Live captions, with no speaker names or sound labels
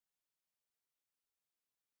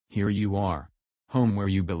Here you are. Home where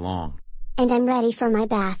you belong. And I'm ready for my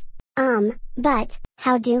bath. But,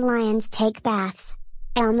 how do lions take baths?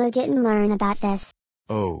 Elmo didn't learn about this.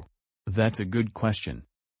 Oh, that's a good question.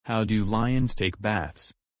 How do lions take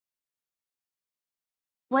baths?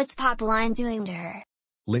 What's Papa Lion doing to her?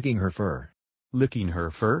 Licking her fur. Licking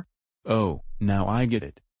her fur? Oh, now I get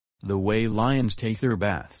it. The way lions take their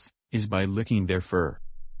baths is by licking their fur.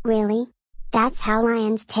 Really? That's how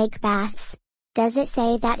lions take baths? Does it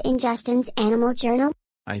say that in Justin's animal journal?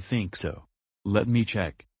 I think so. Let me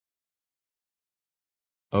check.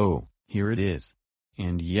 Oh, here it is.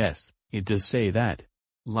 And yes, it does say that.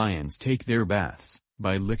 Lions take their baths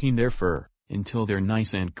by licking their fur until they're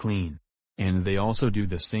nice and clean. And they also do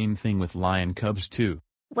the same thing with lion cubs too.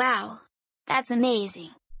 Wow, that's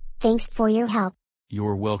amazing. Thanks for your help.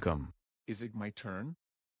 You're welcome. Is it my turn?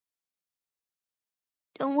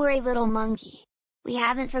 Don't worry, little monkey. We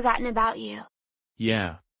haven't forgotten about you.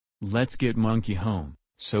 Yeah. Let's get Monkey home,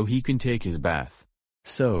 so he can take his bath.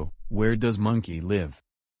 So, where does Monkey live?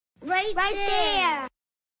 Right there!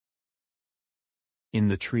 In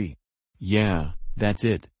the tree. Yeah, that's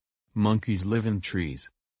it. Monkeys live in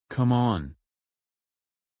trees. Come on.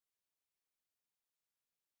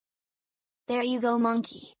 There you go,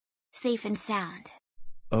 monkey. Safe and sound.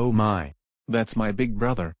 Oh my. That's my big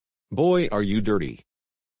brother. Boy, are you dirty.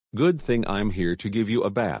 Good thing I'm here to give you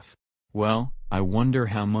a bath. Well, I wonder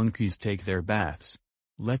how monkeys take their baths.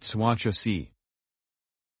 Let's watch and see.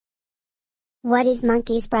 What is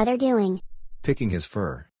Monkey's brother doing? Picking his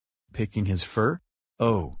fur. Picking his fur?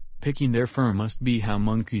 Oh, picking their fur must be how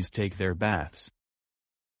monkeys take their baths.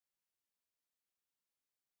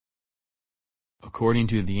 According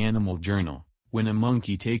to the Animal Journal, when a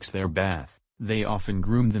monkey takes their bath, they often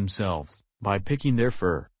groom themselves by picking their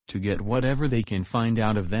fur to get whatever they can find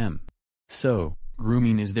out of them. So,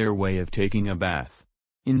 grooming is their way of taking a bath.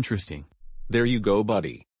 Interesting. There you go,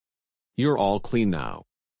 buddy. You're all clean now.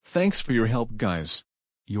 Thanks for your help, guys.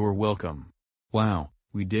 You're welcome. Wow,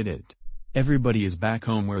 we did it. Everybody is back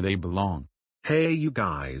home where they belong. Hey you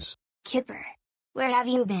guys. Kipper, where have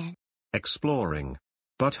you been? Exploring.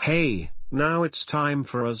 But hey, now it's time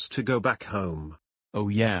for us to go back home. Oh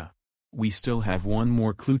yeah. We still have one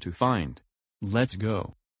more clue to find. Let's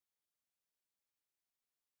go.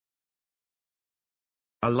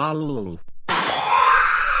 Alalul.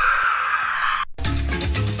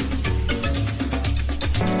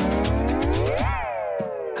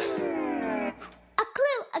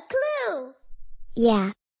 A clue!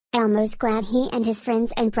 Yeah. Elmo's glad he and his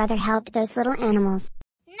friends and brother helped those little animals.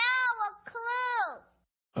 No, a clue!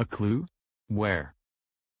 A clue? Where?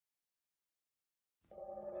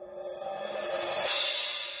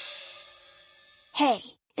 Hey,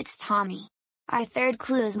 it's Tommy. Our third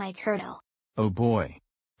clue is my turtle. Oh boy.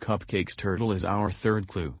 Cupcake's turtle is our third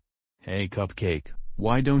clue. Hey Cupcake,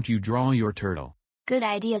 why don't you draw your turtle? Good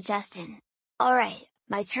idea, Justin. Alright,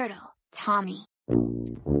 my turtle, Tommy.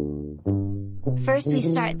 First we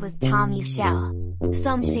start with Tommy's shell.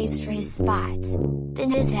 Some shapes for his spots. Then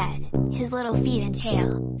his head, his little feet and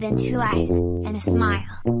tail, then 2 eyes, and a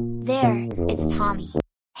smile. There, it's Tommy.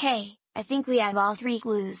 Hey, I think we have all 3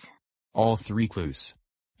 clues. All 3 clues.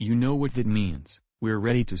 You know what that means. We're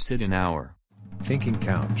ready to sit in our Thinking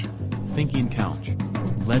couch. thinking couch.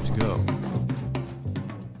 Let's go.